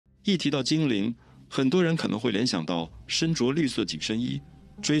一提到精灵，很多人可能会联想到身着绿色紧身衣、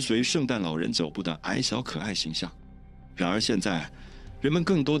追随圣诞老人脚步的矮小可爱形象。然而现在，人们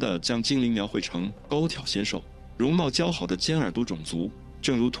更多的将精灵描绘成高挑纤瘦、容貌姣好的尖耳朵种族，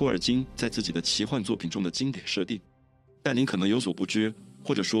正如托尔金在自己的奇幻作品中的经典设定。但您可能有所不知，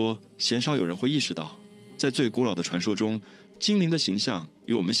或者说鲜少有人会意识到，在最古老的传说中，精灵的形象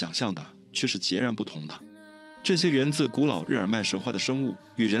与我们想象的却是截然不同的。这些源自古老日耳曼神话的生物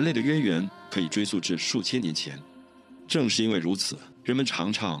与人类的渊源可以追溯至数千年前。正是因为如此，人们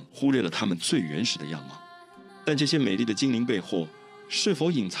常常忽略了它们最原始的样貌。但这些美丽的精灵背后，是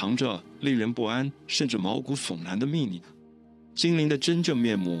否隐藏着令人不安甚至毛骨悚然的秘密呢？精灵的真正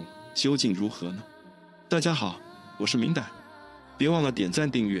面目究竟如何呢？大家好，我是明胆，别忘了点赞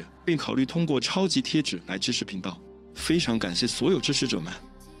订阅，并考虑通过超级贴纸来支持频道，非常感谢所有支持者们。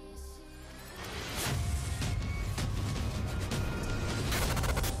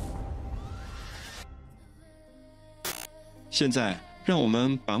现在让我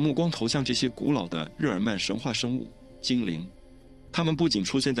们把目光投向这些古老的日耳曼神话生物精灵，它们不仅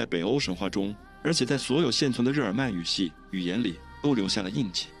出现在北欧神话中，而且在所有现存的日耳曼语系语言里都留下了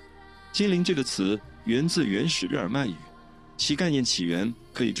印记。精灵这个词源自原始日耳曼语，其概念起源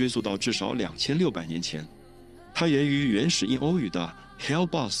可以追溯到至少2600年前。它源于原始印欧语的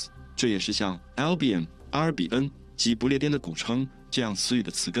Hellboss， 这也是像 Albion、阿尔比恩及不列颠的古称这样词语的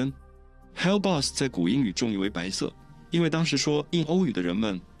词根。Hellboss 在古英语重译为白色，因为当时说印欧语的人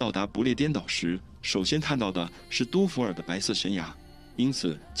们到达不列颠岛时，首先看到的是都弗尔的白色悬崖，因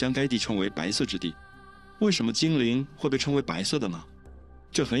此将该地称为白色之地。为什么精灵会被称为白色的呢？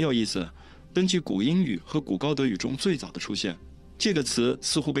这很有意思。根据古英语和古高德语中最早的出现，这个词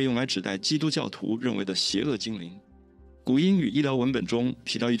似乎被用来指代基督教徒认为的邪恶精灵。古英语医疗文本中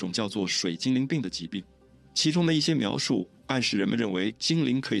提到一种叫做水精灵病的疾病，其中的一些描述暗示人们认为精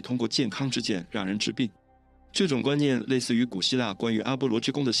灵可以通过健康之剑让人治病。这种观念类似于古希腊关于阿波罗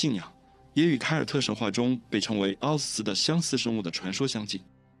之弓的信仰，也与凯尔特神话中被称为奥斯的相似生物的传说相近。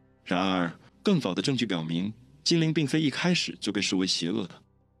然而，更早的证据表明，精灵并非一开始就被视为邪恶的。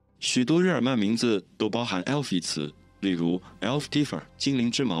许多日耳曼名字都包含 elf 一词，例如 Elftifer 精灵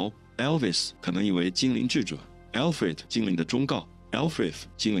之矛， Elvis 可能意为精灵智者， Alfred 精灵的忠告， Alfrith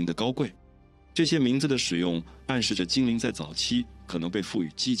精灵的高贵。这些名字的使用暗示着精灵在早期可能被赋予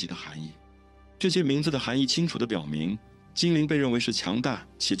积极的含义。这些名字的含义清楚地表明，精灵被认为是强大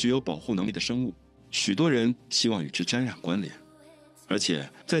且具有保护能力的生物，许多人希望与之沾染关联。而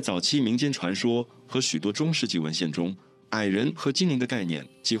且在早期民间传说和许多中世纪文献中，矮人和精灵的概念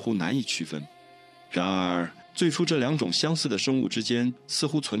几乎难以区分。然而，最初这两种相似的生物之间似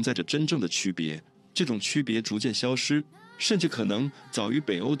乎存在着真正的区别，这种区别逐渐消失，甚至可能早于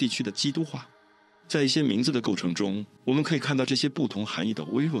北欧地区的基督化。在一些名字的构成中，我们可以看到这些不同含义的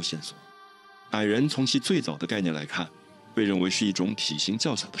微弱线索。矮人从其最早的概念来看，被认为是一种体型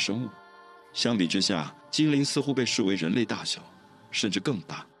较小的生物。相比之下，精灵似乎被视为人类大小，甚至更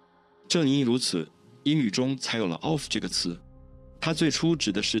大。正因如此，英语中才有了 elf 这个词。它最初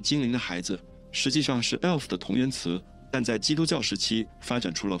指的是精灵的孩子，实际上是 elf 的同源词，但在基督教时期发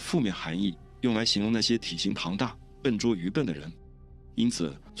展出了负面含义，用来形容那些体型庞大、笨拙愚笨的人。因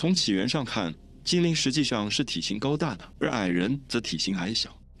此，从起源上看，精灵实际上是体型高大的，而矮人则体型矮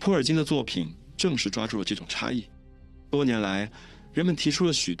小。托尔金的作品正是抓住了这种差异。多年来，人们提出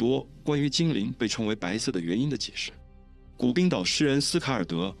了许多关于精灵被称为白色的原因的解释。古冰岛诗人斯卡尔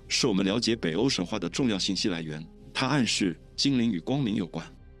德是我们了解北欧神话的重要信息来源，他暗示精灵与光明有关。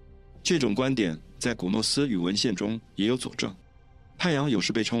这种观点在古诺斯语文献中也有佐证。太阳有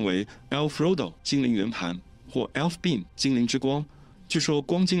时被称为 Elfrodo 精灵圆盘或 Elfbeam 精灵之光，据说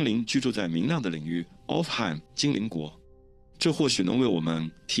光精灵居住在明亮的领域 Alfheim 精灵国，这或许能为我们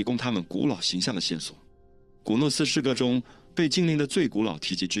提供他们古老形象的线索。古诺斯诗歌中被精灵的最古老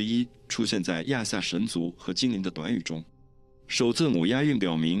提及之一出现在亚萨神族和精灵的短语中。首字母押韵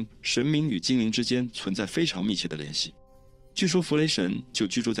表明神明与精灵之间存在非常密切的联系。据说弗雷神就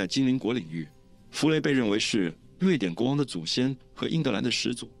居住在精灵国领域，弗雷被认为是瑞典国王的祖先和英格兰的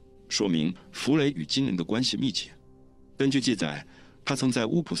始祖，说明弗雷与精灵的关系密切。根据记载，他曾在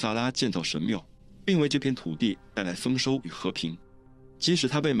乌普萨拉建造神庙，并为这片土地带来丰收与和平。即使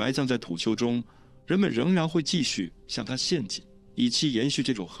他被埋葬在土丘中，人们仍然会继续向他献祭，以期延续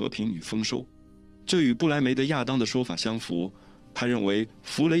这种和平与丰收。这与布莱梅德亚当的说法相符，他认为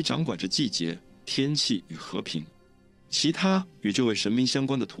弗雷掌管着季节、天气与和平。其他与这位神明相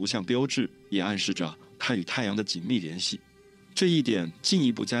关的图像标志也暗示着他与太阳的紧密联系。这一点进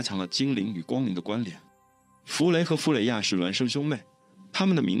一步加强了精灵与光明的关联。弗雷和弗雷亚是孪生兄妹，他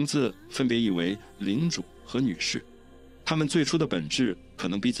们的名字分别译为领主和女士。它们最初的本质可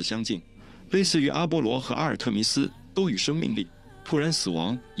能彼此相近，类似于阿波罗和阿尔特弥斯都与生命力、突然死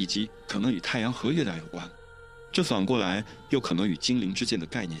亡以及可能与太阳和月亮有关。这反过来又可能与精灵之间的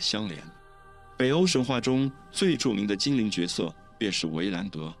概念相连。北欧神话中最著名的精灵角色便是维兰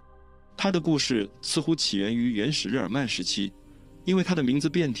德，他的故事似乎起源于原始日耳曼时期，因为他的名字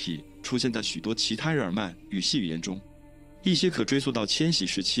变体出现在许多其他日耳曼语系语言中。一些可追溯到迁徙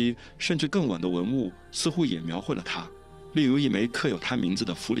时期甚至更晚的文物似乎也描绘了他，例如一枚刻有他名字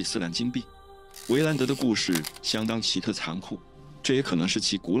的弗里斯兰金币。维兰德的故事相当奇特残酷，这也可能是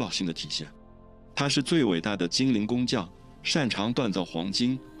其古老性的体现。他是最伟大的精灵工匠，擅长锻造黄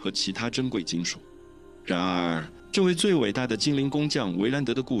金和其他珍贵金属。然而，这位最伟大的精灵工匠维兰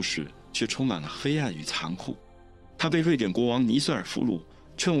德的故事却充满了黑暗与残酷。他被瑞典国王尼瑟尔俘虏，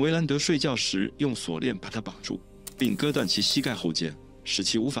趁维兰德睡觉时用锁链把他绑住，并割断其膝盖后腱，使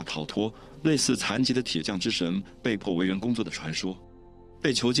其无法逃脱，类似残疾的铁匠之神被迫为人工作的传说。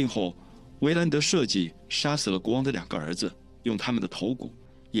被囚禁后，维兰德设计杀死了国王的2个儿子，用他们的头骨、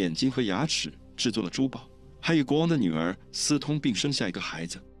眼睛和牙齿制作了珠宝，还与国王的女儿私通并生下一个孩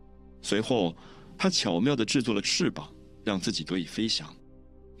子。随后，他巧妙地制作了翅膀，让自己得以飞翔。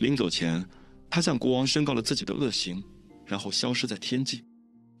临走前，他向国王宣告了自己的恶行，然后消失在天际。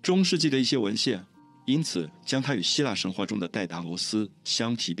中世纪的一些文献因此将他与希腊神话中的戴达罗斯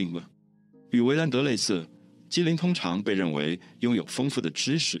相提并论。与维兰德类似，精灵通常被认为拥有丰富的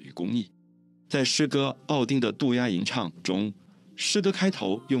知识与工艺。在诗歌《奥丁的渡鸦吟唱》中，诗歌开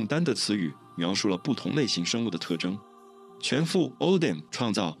头用单的词语描述了不同类型生物的特征。全父 Odin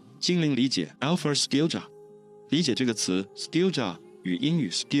创造精灵理解 Alpha Skilja， 理解这个词 Skilja 与英语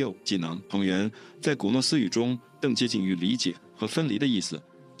skill 技能同源，在古诺斯语中更接近于理解和分离的意思，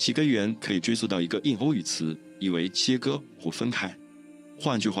其根源可以追溯到一个印欧语词，意为切割或分开。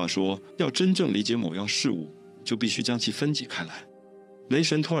换句话说，要真正理解某样事物，就必须将其分解开来。雷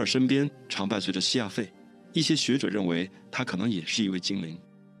神托尔身边常伴随着西亚费，一些学者认为他可能也是一位精灵。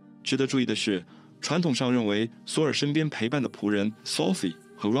值得注意的是，传统上认为索尔身边陪伴的仆人 Sophie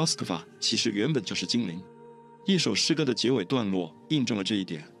和 Rostkva 其实原本就是精灵。一首诗歌的结尾段落印证了这一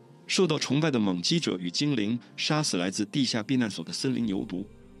点。受到崇拜的猛击者与精灵杀死来自地下避难所的森林牛犊，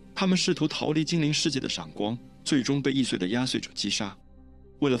他们试图逃离精灵世界的闪光，最终被易碎的压碎者击杀。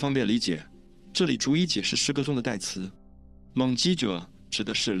为了方便理解，这里逐一解释诗歌中的代词。猛击者指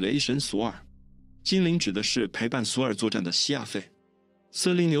的是雷神索尔，精灵指的是陪伴索尔作战的西亚费，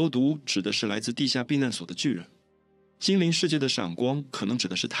森林牛犊指的是来自地下避难所的巨人。精灵世界的闪光可能指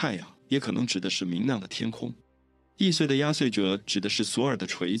的是太阳，也可能指的是明亮的天空。易碎的压碎者指的是索尔的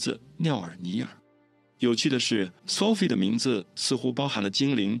锤子尿尔尼尔。有趣的是 Sophie 的名字似乎包含了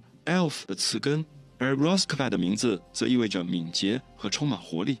精灵 elf 的词根，而 Rostkva 的名字则意味着敏捷和充满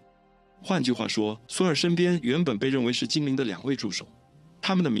活力。换句话说，索尔身边原本被认为是精灵的2位助手，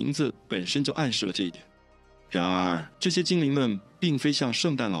他们的名字本身就暗示了这一点。然而，这些精灵们并非像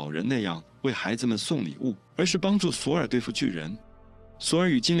圣诞老人那样为孩子们送礼物，而是帮助索尔对付巨人。索尔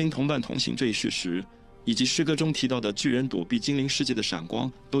与精灵同伴同行这一事实，以及诗歌中提到的巨人躲避精灵世界的闪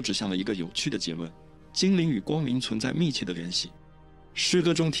光，都指向了一个有趣的结论：精灵与光明存在密切的联系。诗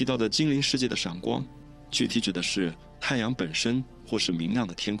歌中提到的精灵世界的闪光，具体指的是太阳本身或是明亮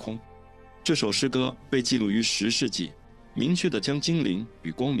的天空。这首诗歌被记录于10世纪，明确地将精灵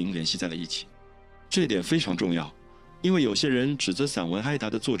与光明联系在了一起。这一点非常重要，因为有些人指责散文《埃达》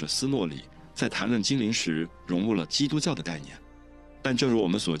的作者斯诺里在谈论精灵时融入了基督教的概念。但正如我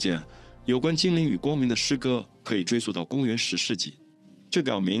们所见，有关精灵与光明的诗歌可以追溯到公元10世纪，这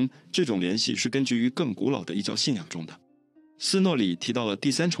表明这种联系是根植于更古老的异教信仰中的。斯诺里提到了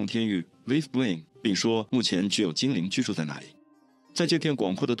第3重天域 Vithblin， 并说目前只有精灵居住在那里。在这片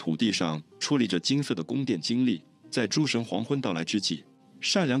广阔的土地上矗立着金色的宫殿金立，在诸神黄昏到来之际，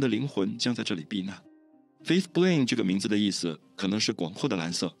善良的灵魂将在这里避难。Vithblin 这个名字的意思可能是广阔的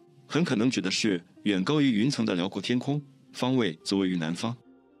蓝色，很可能指的是远高于云层的辽阔天空，方位则位于南方。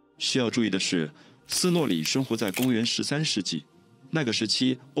需要注意的是，斯诺里生活在公元13世纪，那个时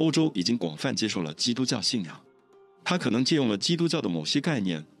期欧洲已经广泛接受了基督教信仰。他可能借用了基督教的某些概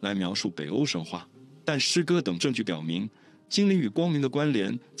念来描述北欧神话，但诗歌等证据表明，精灵与光明的关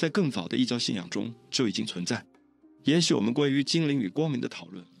联在更早的异教信仰中就已经存在。延续我们关于精灵与光明的讨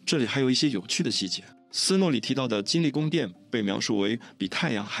论，这里还有一些有趣的细节。斯诺里提到的精灵宫殿被描述为比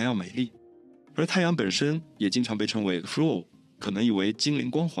太阳还要美丽，而太阳本身也经常被称为 Flow， 可能意为精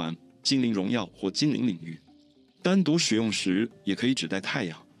灵光环、精灵荣耀或精灵领域。单独使用时也可以指代太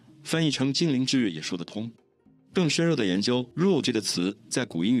阳，翻译成精灵之日也说得通。更深入的研究 Rule 这个词在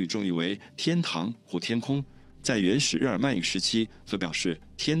古英语中译为天堂或天空，在原始日耳曼语时期则表示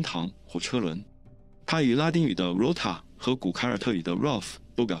天堂或车轮。它与拉丁语的 rota 和古凯尔特语的 Ralph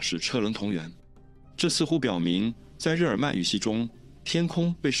都表示车轮同源。这似乎表明，在日耳曼语系中，天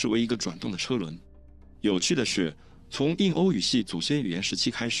空被视为一个转动的车轮。有趣的是，从印欧语系祖先语言时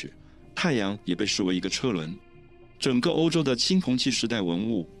期开始，太阳也被视为一个车轮。整个欧洲的青铜器时代文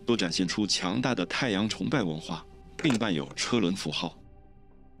物都展现出强大的太阳崇拜文化，并伴有车轮符号。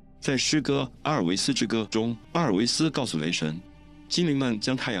在诗歌《阿尔维斯之歌》中，阿尔维斯告诉雷神，精灵们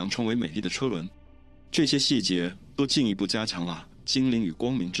将太阳称为美丽的车轮。这些细节都进一步加强了精灵与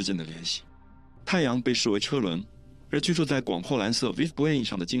光明之间的联系。太阳被视为车轮，而居住在广阔蓝色 Vivbuen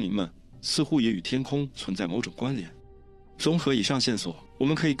上的精灵们似乎也与天空存在某种关联。综合以上线索，我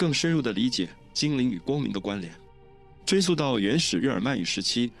们可以更深入地理解精灵与光明的关联。追溯到原始日耳曼语时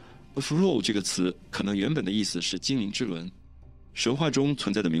期 ，Flow 这个词可能原本的意思是精灵之轮。神话中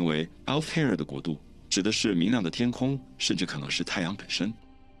存在的名为 Alfheim 的国度，指的是明亮的天空，甚至可能是太阳本身。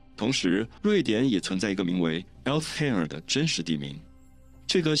同时，瑞典也存在一个名为 Alfheim 的真实地名。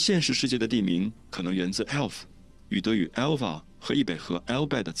这个现实世界的地名可能源自 Elf， 与德语 Elva 和易北河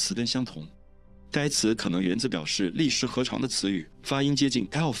Elbe 的词根相同。该词可能源自表示历时何长的词语，发音接近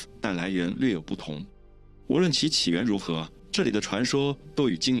Elf， 但来源略有不同。无论其起源如何，这里的传说都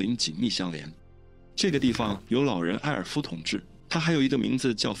与精灵紧密相连。这个地方由老人埃尔夫统治，他还有一个名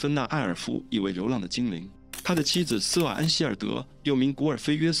字叫芬纳埃尔夫，意为流浪的精灵。他的妻子斯瓦安希尔德，又名古尔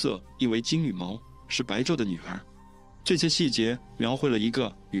菲约瑟，意为金羽毛，是白昼的女儿。这些细节描绘了一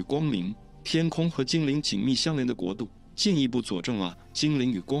个与光明、天空和精灵紧密相连的国度，进一步佐证了精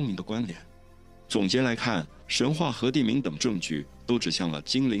灵与光明的关联。总结来看，神话和地名等证据都指向了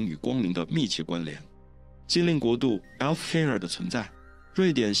精灵与光明的密切关联。精灵国度 Alfheim 的存在，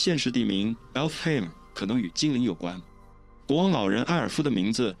瑞典现实地名 Alfheim 可能与精灵有关。国王老人埃尔夫的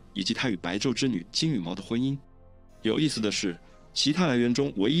名字以及他与白昼之女金羽毛的婚姻。有意思的是，其他来源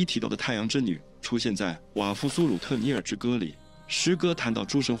中唯一提到的太阳之女出现在瓦夫苏鲁特尼尔之歌里。诗歌谈到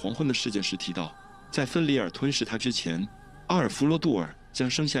诸神黄昏的事件时提到，在芬里尔吞噬他之前，阿尔弗罗杜尔将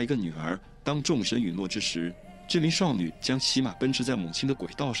生下一个女儿。当众神陨落之时，这名少女将骑马奔驰在母亲的轨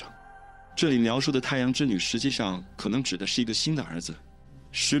道上。这里描述的太阳之女实际上可能指的是一个新的儿子，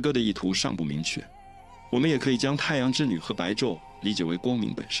诗歌的意图尚不明确。我们也可以将太阳之女和白昼理解为光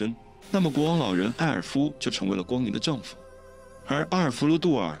明本身，那么国王老人埃尔夫就成为了光明的丈夫，而阿尔弗罗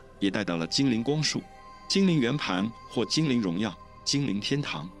杜尔也带到了精灵光束、精灵圆盘或精灵荣耀、精灵天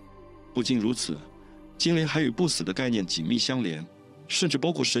堂。不仅如此，精灵还与不死的概念紧密相连，甚至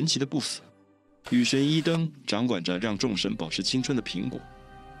包括神奇的不死。雨神伊登掌管着让众神保持青春的苹果，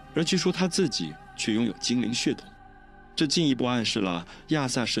而据说他自己却拥有精灵血统。这进一步暗示了亚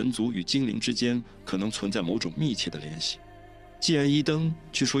萨神族与精灵之间可能存在某种密切的联系。既然伊登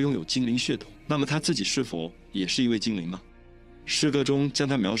据说拥有精灵血统，那么他自己是否也是一位精灵呢？诗歌中将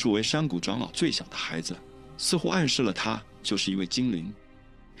他描述为山谷长老最小的孩子，似乎暗示了他就是一位精灵。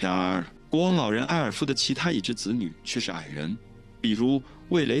然而，国王老人埃尔夫的其他已知子女却是矮人，比如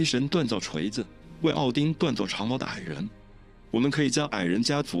为雷神锻造锤子、为奥丁锻造长矛的矮人。我们可以将矮人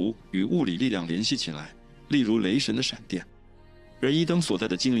家族与物理力量联系起来，例如雷神的闪电。而伊登所在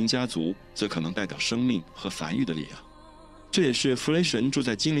的精灵家族则可能代表生命和繁育的力量。这也是弗雷神住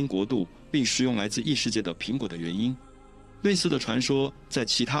在精灵国度并食用来自异世界的苹果的原因。类似的传说在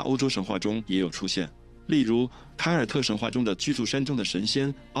其他欧洲神话中也有出现，例如凯尔特神话中的居住山中的神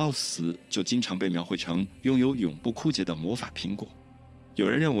仙奥斯就经常被描绘成拥有永不枯竭的魔法苹果。有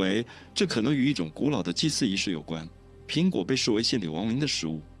人认为这可能与一种古老的祭祀仪式有关，苹果被视为献给亡灵的食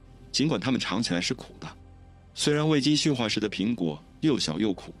物，尽管它们尝起来是苦的。虽然未经驯化时的苹果又小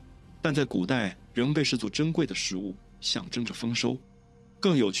又苦，但在古代仍被视作珍贵的食物，象征着丰收。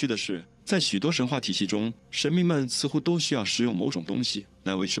更有趣的是，在许多神话体系中，神明们似乎都需要食用某种东西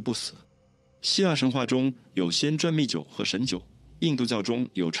来维持不死。希腊神话中有仙馔蜜酒和神酒，印度教中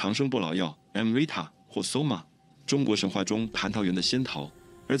有长生不老药 Amrita 或 Soma， 中国神话中蟠桃园的仙桃，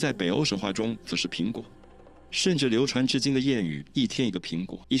而在北欧神话中则是苹果。甚至流传至今的谚语一天一个苹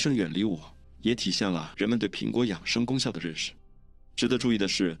果，医生远离我，也体现了人们对苹果养生功效的认识。值得注意的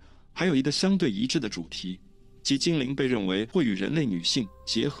是，还有一个相对一致的主题，即精灵被认为会与人类女性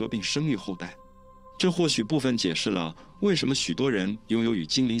结合并生育后代。这或许部分解释了为什么许多人拥有与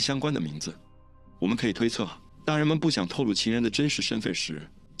精灵相关的名字。我们可以推测，当人们不想透露情人的真实身份时，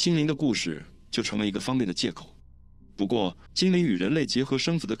精灵的故事就成为一个方便的借口。不过，精灵与人类结合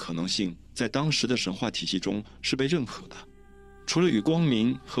生子的可能性在当时的神话体系中是被认可的。除了与光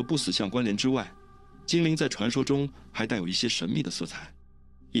明和不死相关联之外，精灵在传说中还带有一些神秘的色彩。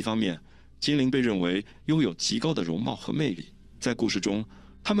一方面，精灵被认为拥有极高的容貌和魅力，在故事中，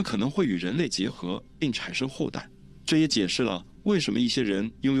他们可能会与人类结合并产生后代，这也解释了为什么一些人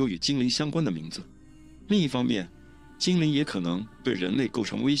拥有与精灵相关的名字。另一方面，精灵也可能对人类构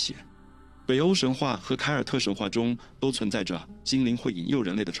成威胁。北欧神话和凯尔特神话中都存在着精灵会引诱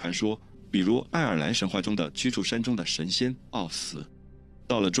人类的传说，比如爱尔兰神话中的居住山中的神仙奥斯。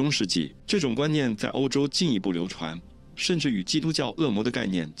到了中世纪，这种观念在欧洲进一步流传，甚至与基督教恶魔的概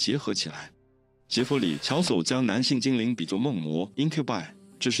念结合起来。杰弗里·乔叟将男性精灵比作梦魔 incubi，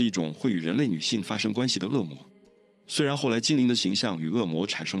 这是一种会与人类女性发生关系的恶魔。虽然后来精灵的形象与恶魔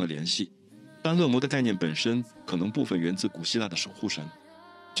产生了联系，但恶魔的概念本身可能部分源自古希腊的守护神。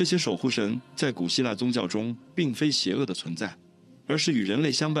这些守护神在古希腊宗教中并非邪恶的存在，而是与人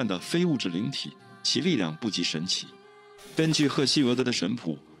类相伴的非物质灵体，其力量不及神奇。根据赫西俄德的神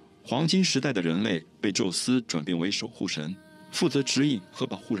谱，黄金时代的人类被宙斯转变为守护神，负责指引和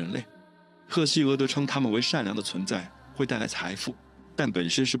保护人类。赫西俄德称他们为善良的存在，会带来财富，但本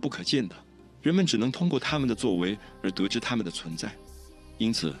身是不可见的，人们只能通过他们的作为而得知他们的存在。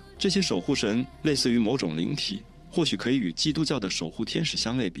因此，这些守护神类似于某种灵体，或许可以与基督教的守护天使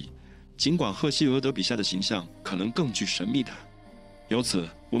相类比，尽管赫西俄德笔下的形象可能更具神秘感。由此，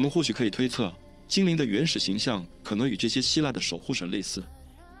我们或许可以推测，精灵的原始形象可能与这些希腊的守护神类似。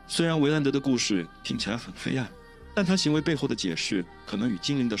虽然维兰德的故事听起来很黑暗，但他行为背后的解释可能与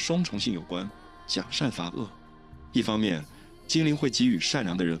精灵的双重性有关，奖善罚恶。一方面，精灵会给予善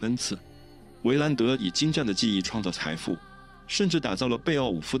良的人恩赐，维兰德以精湛的技艺创造财富，甚至打造了贝奥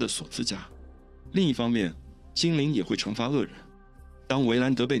武夫的锁子甲。另一方面，精灵也会惩罚恶人。当维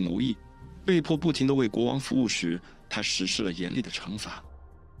兰德被奴役，被迫不停地为国王服务时，他实施了严厉的惩罚。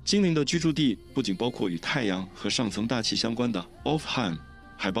精灵的居住地不仅包括与太阳和上层大气相关的 Ofheim，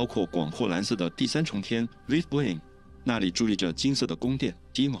 还包括广阔蓝色的第三重天 Vithblane， 那里伫立着金色的宫殿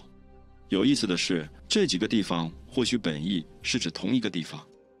Demo。 有意思的是，这几个地方或许本意是指同一个地方。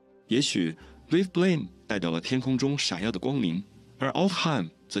也许 Vithblane 代表了天空中闪耀的光明，而 Ofheim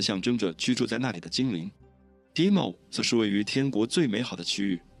则象征着居住在那里的精灵。Demo 则是位于天国最美好的区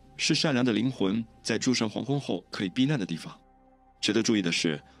域，是善良的灵魂在诸神黄昏后可以避难的地方。值得注意的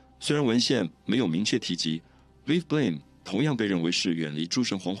是，虽然文献没有明确提及 Vithblane 同样被认为是远离诸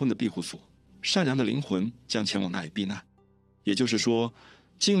神黄昏的庇护所，善良的灵魂将前往那里避难。也就是说，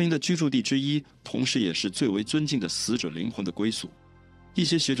精灵的居住地之一，同时也是最为尊敬的死者灵魂的归宿。一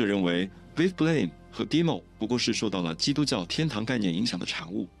些学者认为 Vithblane 和 Demo 不过是受到了基督教天堂概念影响的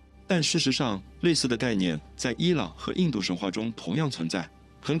产物，但事实上，类似的概念在伊朗和印度神话中同样存在，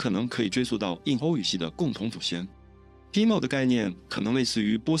很可能可以追溯到印欧语系的共同祖先。Demo 的概念可能类似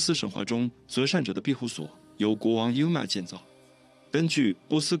于波斯神话中择善者的庇护所，由国王 Yuma 建造。根据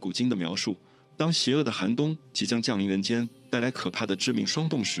波斯古经的描述，当邪恶的寒冬即将降临人间，带来可怕的致命霜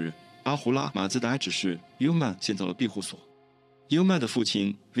冻时，阿胡拉马自达指示 Yuma 建造了庇护所。Yuma 的父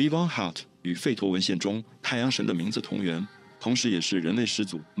亲 Vivonhat 与吠陀文献中太阳神的名字同源，同时也是人类始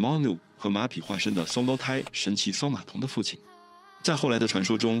祖 Manu 和马匹化身的双胞胎神奇双马童的父亲。在后来的传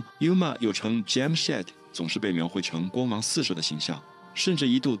说中， Yuma 又称 Jamshed， 总是被描绘成光芒四射的形象，甚至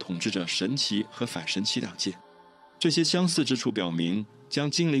一度统治着神奇和反神奇两界。这些相似之处表明，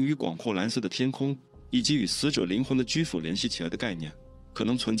将精灵与广阔蓝色的天空以及与死者灵魂的居所联系起来的概念，可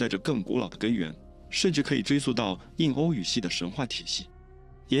能存在着更古老的根源，甚至可以追溯到印欧语系的神话体系。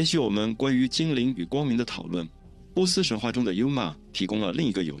延续我们关于精灵与光明的讨论，波斯神话中的 Yuma 提供了另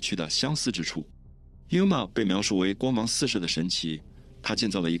一个有趣的相似之处。Yuma 被描述为光芒四射的神奇，他建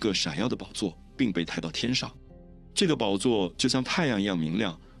造了一个闪耀的宝座，并被抬到天上。这个宝座就像太阳一样明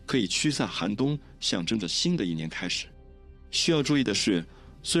亮，可以驱散寒冬，象征着新的一年开始。需要注意的是，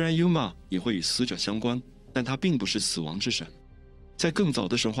虽然 Yuma 也会与死者相关，但他并不是死亡之神。在更早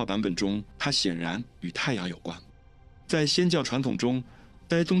的神话版本中，他显然与太阳有关。在先教传统中，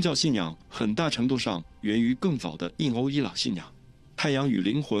该宗教信仰很大程度上源于更早的印欧伊朗信仰，太阳与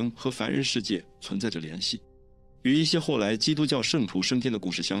灵魂和凡人世界存在着联系。与一些后来基督教圣徒升天的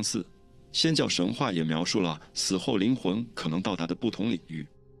故事相似，先教神话也描述了死后灵魂可能到达的不同领域。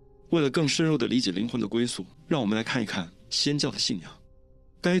为了更深入地理解灵魂的归宿，让我们来看一看先教的信仰。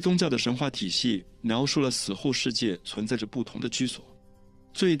该宗教的神话体系描述了死后世界存在着不同的居所，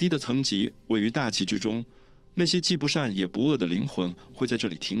最低的层级位于大气之中，那些既不善也不恶的灵魂会在这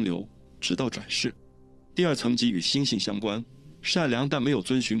里停留，直到转世。第二层级与星星相关，善良但没有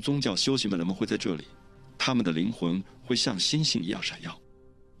遵循宗教修行的人们会在这里，他们的灵魂会像星星一样闪耀。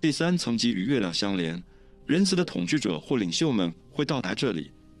第三层级与月亮相连，仁慈的统治者或领袖们会到达这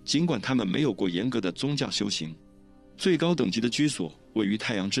里，尽管他们没有过严格的宗教修行。最高等级的居所位于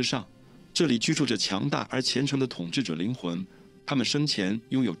太阳之上，这里居住着强大而虔诚的统治者灵魂，他们生前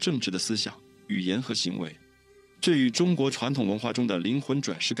拥有正直的思想、语言和行为。这与中国传统文化中的灵魂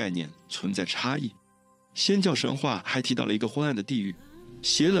转世概念存在差异。先教神话还提到了一个昏暗的地狱，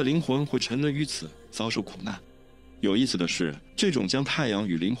邪恶灵魂会沉沦于此，遭受苦难。有意思的是，这种将太阳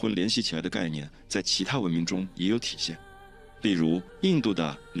与灵魂联系起来的概念，在其他文明中也有体现。例如，印度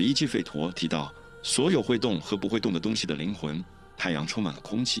的离基吠陀提到，所有会动和不会动的东西的灵魂，太阳充满了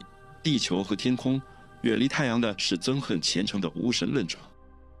空气，地球和天空，远离太阳的是憎恨虔诚的无神论者。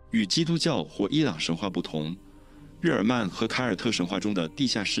与基督教或伊朗神话不同，日耳曼和凯尔特神话中的地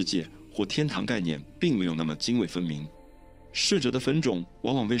下世界或天堂概念并没有那么泾渭分明。逝者的坟冢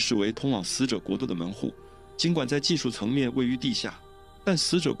往往被视为通往死者国度的门户，尽管在技术层面位于地下，但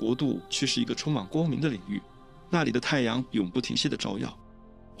死者国度却是一个充满光明的领域，那里的太阳永不停歇地照耀。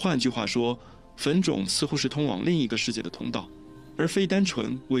换句话说，坟冢似乎是通往另一个世界的通道，而非单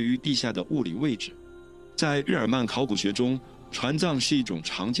纯位于地下的物理位置。在日耳曼考古学中，船葬是一种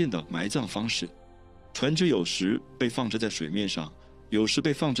常见的埋葬方式。船只有时被放置在水面上，有时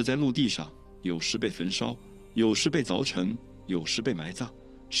被放置在陆地上，有时被焚烧，有时被凿沉，有时被埋葬，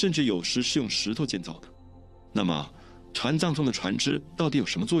甚至有时是用石头建造的。那么，船葬中的船只到底有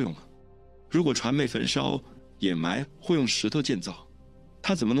什么作用呢？如果船被焚烧、掩埋或用石头建造，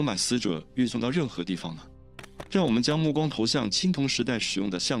它怎么能把死者运送到任何地方呢？让我们将目光投向青铜时代使用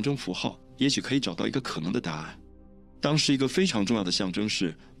的象征符号，也许可以找到一个可能的答案。当时一个非常重要的象征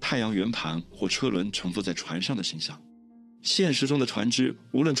是太阳圆盘或车轮乘坐在船上的形象。现实中的船只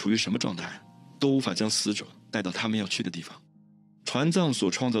无论处于什么状态，都无法将死者带到他们要去的地方。船葬所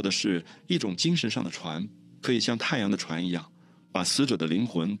创造的是一种精神上的船，可以像太阳的船一样，把死者的灵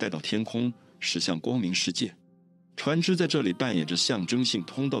魂带到天空，驶向光明世界。船只在这里扮演着象征性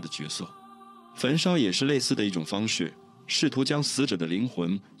通道的角色。焚烧也是类似的一种方式，试图将死者的灵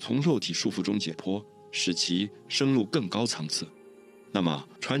魂从肉体束缚中解脱，使其升入更高层次。那么，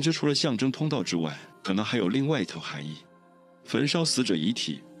船只除了象征通道之外，可能还有另外一层含义。焚烧死者遗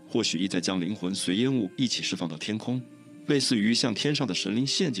体，或许意在将灵魂随烟雾一起释放到天空，类似于向天上的神灵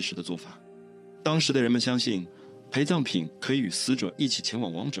献祭时的做法。当时的人们相信，陪葬品可以与死者一起前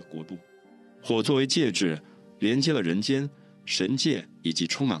往亡者国度，或作为介质，连接了人间、神界以及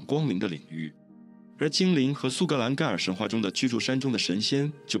充满光明的领域。而精灵和苏格兰盖尔神话中的居住山中的神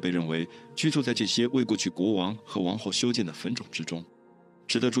仙，就被认为居住在这些为过去国王和王后修建的坟冢之中。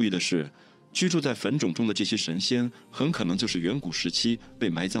值得注意的是，居住在坟冢中的这些神仙，很可能就是远古时期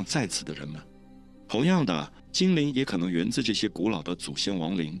被埋葬在此的人们。同样的，精灵也可能源自这些古老的祖先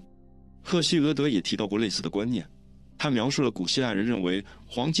亡灵。赫西俄德也提到过类似的观念，他描述了古希腊人认为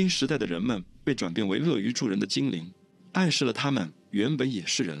黄金时代的人们被转变为乐于助人的精灵，暗示了他们原本也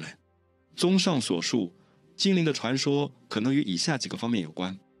是人类。综上所述，精灵的传说可能与以下几个方面有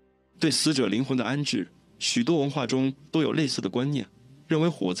关：对死者灵魂的安置，许多文化中都有类似的观念，认为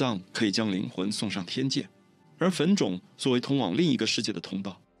火葬可以将灵魂送上天界，而坟冢作为通往另一个世界的通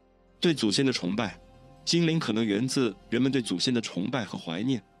道。对祖先的崇拜，精灵可能源自人们对祖先的崇拜和怀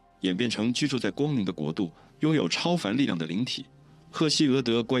念，演变成居住在光明的国度，拥有超凡力量的灵体。赫西俄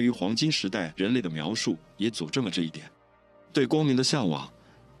德关于黄金时代人类的描述也佐证了这一点。对光明的向往，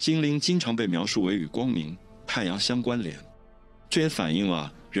精灵经常被描述为与光明、太阳相关联，这也反映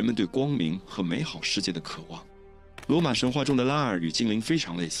了人们对光明和美好世界的渴望。罗马神话中的拉尔与精灵非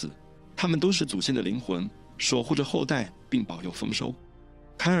常类似，他们都是祖先的灵魂，守护着后代并保佑丰收。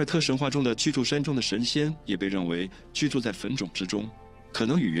凯尔特神话中的居住山中的神仙也被认为居住在坟冢之中，可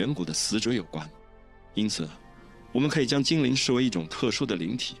能与远古的死者有关。因此，我们可以将精灵视为一种特殊的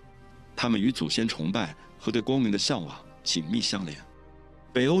灵体，他们与祖先崇拜和对光明的向往紧密相连。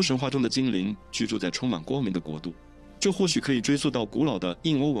北欧神话中的精灵居住在充满光明的国度，这或许可以追溯到古老的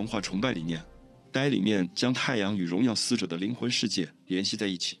印欧文化崇拜理念，该理念将太阳与荣耀死者的灵魂世界联系在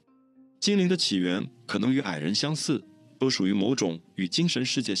一起。精灵的起源可能与矮人相似，都属于某种与精神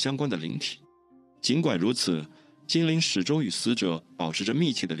世界相关的灵体。尽管如此，精灵始终与死者保持着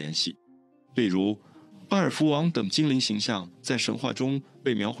密切的联系。例如，巴尔福王等精灵形象在神话中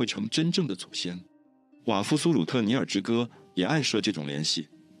被描绘成真正的祖先。瓦夫苏鲁特尼尔之歌也暗示了这种联系，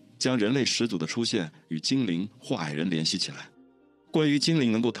将人类始祖的出现与精灵或矮人联系起来。关于精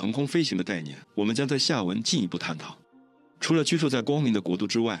灵能够腾空飞行的概念，我们将在下文进一步探讨。除了居住在光明的国度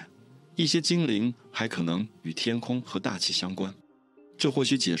之外，一些精灵还可能与天空和大气相关，这或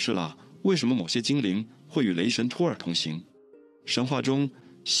许解释了为什么某些精灵会与雷神托尔同行。神话中，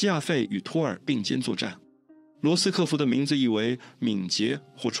西亚费与托尔并肩作战，罗斯克福的名字意为敏捷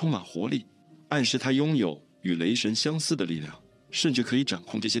或充满活力，暗示他拥有与雷神相似的力量，甚至可以掌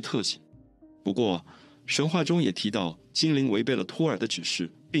控这些特性。不过，神话中也提到精灵违背了托尔的指示，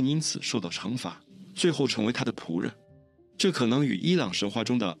并因此受到惩罚，最后成为他的仆人。这可能与伊朗神话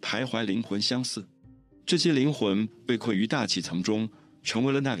中的徘徊灵魂相似，这些灵魂被困于大气层中，成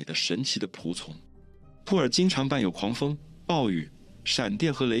为了那里的神奇的仆从。托尔经常伴有狂风、暴雨、闪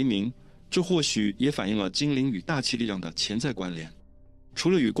电和雷鸣，这或许也反映了精灵与大气力量的潜在关联。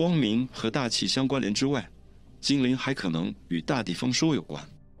除了与光明和大气相关联之外，精灵还可能与大地丰收有关。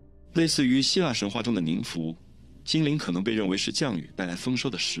类似于希腊神话中的宁芙，精灵可能被认为是降雨带来丰收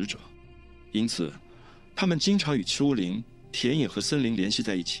的使者，因此他们经常与丘陵、田野和森林联系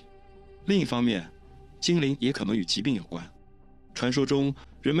在一起。另一方面，精灵也可能与疾病有关。传说中，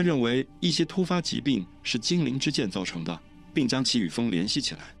人们认为一些突发疾病是精灵之剑造成的，并将其与风联系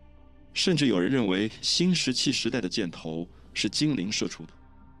起来。甚至有人认为新石器时代的箭头是精灵射出的。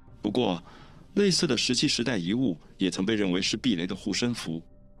不过，类似的石器时代遗物也曾被认为是避雷的护身符。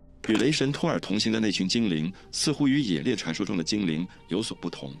与雷神托尔同行的那群精灵，似乎与野猎传说中的精灵有所不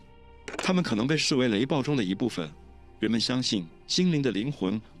同。他们可能被视为雷暴中的一部分。人们相信精灵的灵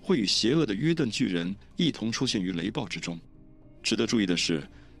魂会与邪恶的约顿巨人一同出现于雷暴之中。值得注意的是，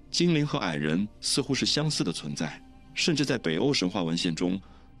精灵和矮人似乎是相似的存在，甚至在北欧神话文献中，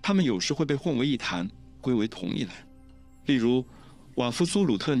他们有时会被混为一谈，归为同一类。例如，瓦夫苏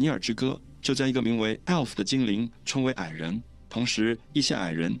鲁特尼尔之歌就将一个名为 Elf 的精灵称为矮人，同时一些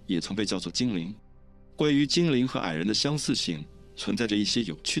矮人也曾被叫做精灵。关于精灵和矮人的相似性，存在着一些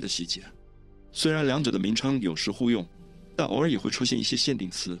有趣的细节。虽然两者的名称有时互用，但偶尔也会出现一些限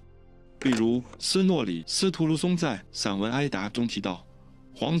定词。比如斯诺里斯图卢松在散文《埃达》中提到，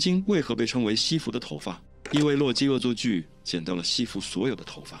黄金为何被称为西弗的头发，因为洛基恶作剧剪掉了西弗所有的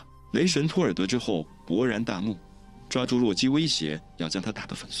头发。雷神托尔得知后勃然大怒，抓住洛基威胁要将他打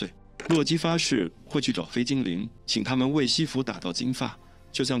得粉碎。洛基发誓会去找非精灵，请他们为西弗打造金发，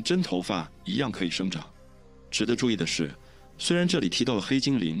就像真头发一样可以生长。值得注意的是，虽然这里提到了黑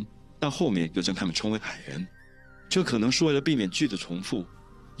精灵，但后面又将他们称为矮人。这可能是为了避免句子重复，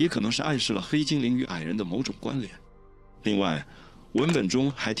也可能是暗示了黑精灵与矮人的某种关联。另外，文本中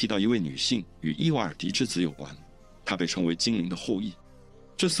还提到一位女性与伊瓦尔迪之子有关，她被称为精灵的后裔。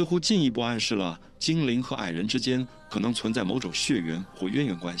这似乎进一步暗示了精灵和矮人之间可能存在某种血缘或渊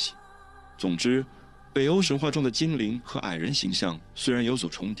源关系。总之，北欧神话中的精灵和矮人形象虽然有所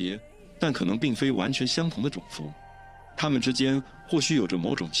重叠，但可能并非完全相同的种族。他们之间或许有着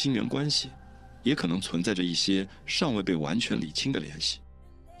某种亲缘关系，也可能存在着一些尚未被完全理清的联系。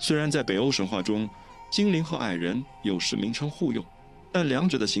虽然在北欧神话中，精灵和矮人有时名称互用，但两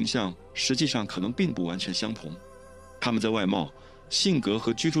者的形象实际上可能并不完全相同。他们在外貌、性格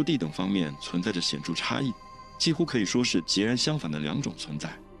和居住地等方面存在着显著差异，几乎可以说是截然相反的两种存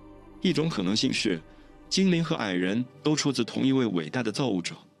在。一种可能性是，精灵和矮人都出自同一位伟大的造物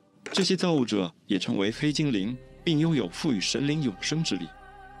者，这些造物者也称为黑精灵，并拥有赋予神灵永生之力。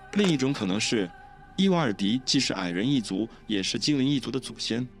另一种可能是，伊瓦尔迪既是矮人一族，也是精灵一族的祖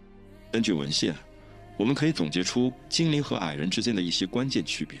先。根据文献，我们可以总结出精灵和矮人之间的一些关键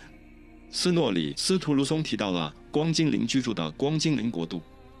区别。斯诺里斯图卢松提到了光精灵居住的光精灵国度，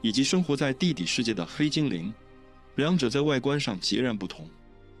以及生活在地底世界的黑精灵，两者在外观上截然不同。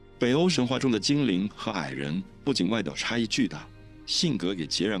北欧神话中的精灵和矮人不仅外表差异巨大，性格也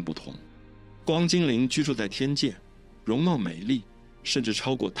截然不同。光精灵居住在天界，容貌美丽，甚至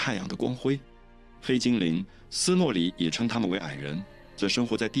超过太阳的光辉。黑精灵斯诺里也称他们为矮人，则生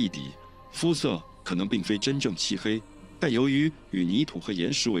活在地底，肤色可能并非真正漆黑，但由于与泥土和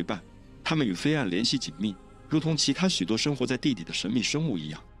岩石为伴，他们与黑暗联系紧密，如同其他许多生活在地底的神秘生物一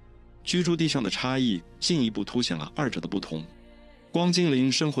样。居住地上的差异进一步凸显了二者的不同。光精灵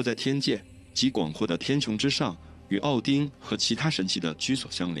生活在天界及广阔的天穹之上，与奥丁和其他神祇的居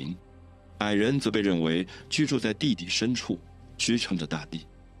所相邻。矮人则被认为居住在地底深处，支撑着大地。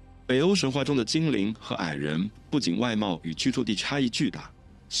北欧神话中的精灵和矮人不仅外貌与居住地差异巨大，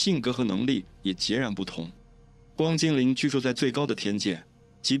性格和能力也截然不同。光精灵居住在最高的天界，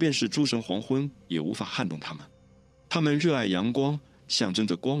即便是诸神黄昏也无法撼动他们。他们热爱阳光，象征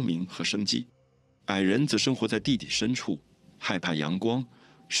着光明和生机。矮人则生活在地底深处，害怕阳光，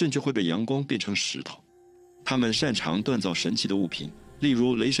甚至会被阳光变成石头。他们擅长锻造神奇的物品，例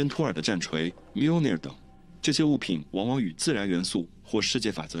如雷神托尔的战锤 Mjolnir 等。这些物品往往与自然元素或世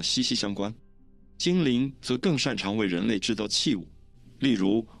界法则息息相关。精灵则更擅长为人类制造器物，例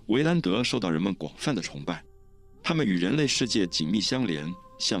如维兰德受到人们广泛的崇拜。他们与人类世界紧密相连，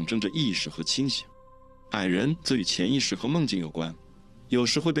象征着意识和清醒。矮人则与潜意识和梦境有关，有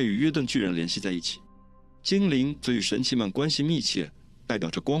时会被与约顿巨人联系在一起。精灵则与神奇们关系密切，代表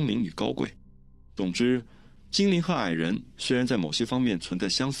着光明与高贵。总之，精灵和矮人虽然在某些方面存在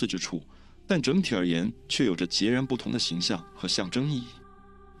相似之处，但整体而言却有着截然不同的形象和象征意义。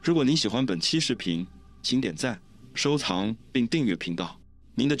如果您喜欢本期视频，请点赞、收藏并订阅频道。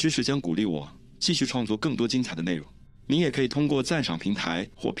您的支持将鼓励我继续创作更多精彩的内容。您也可以通过赞赏平台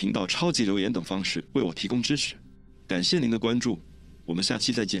或频道超级留言等方式为我提供支持。感谢您的关注，我们下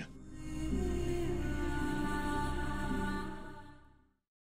期再见。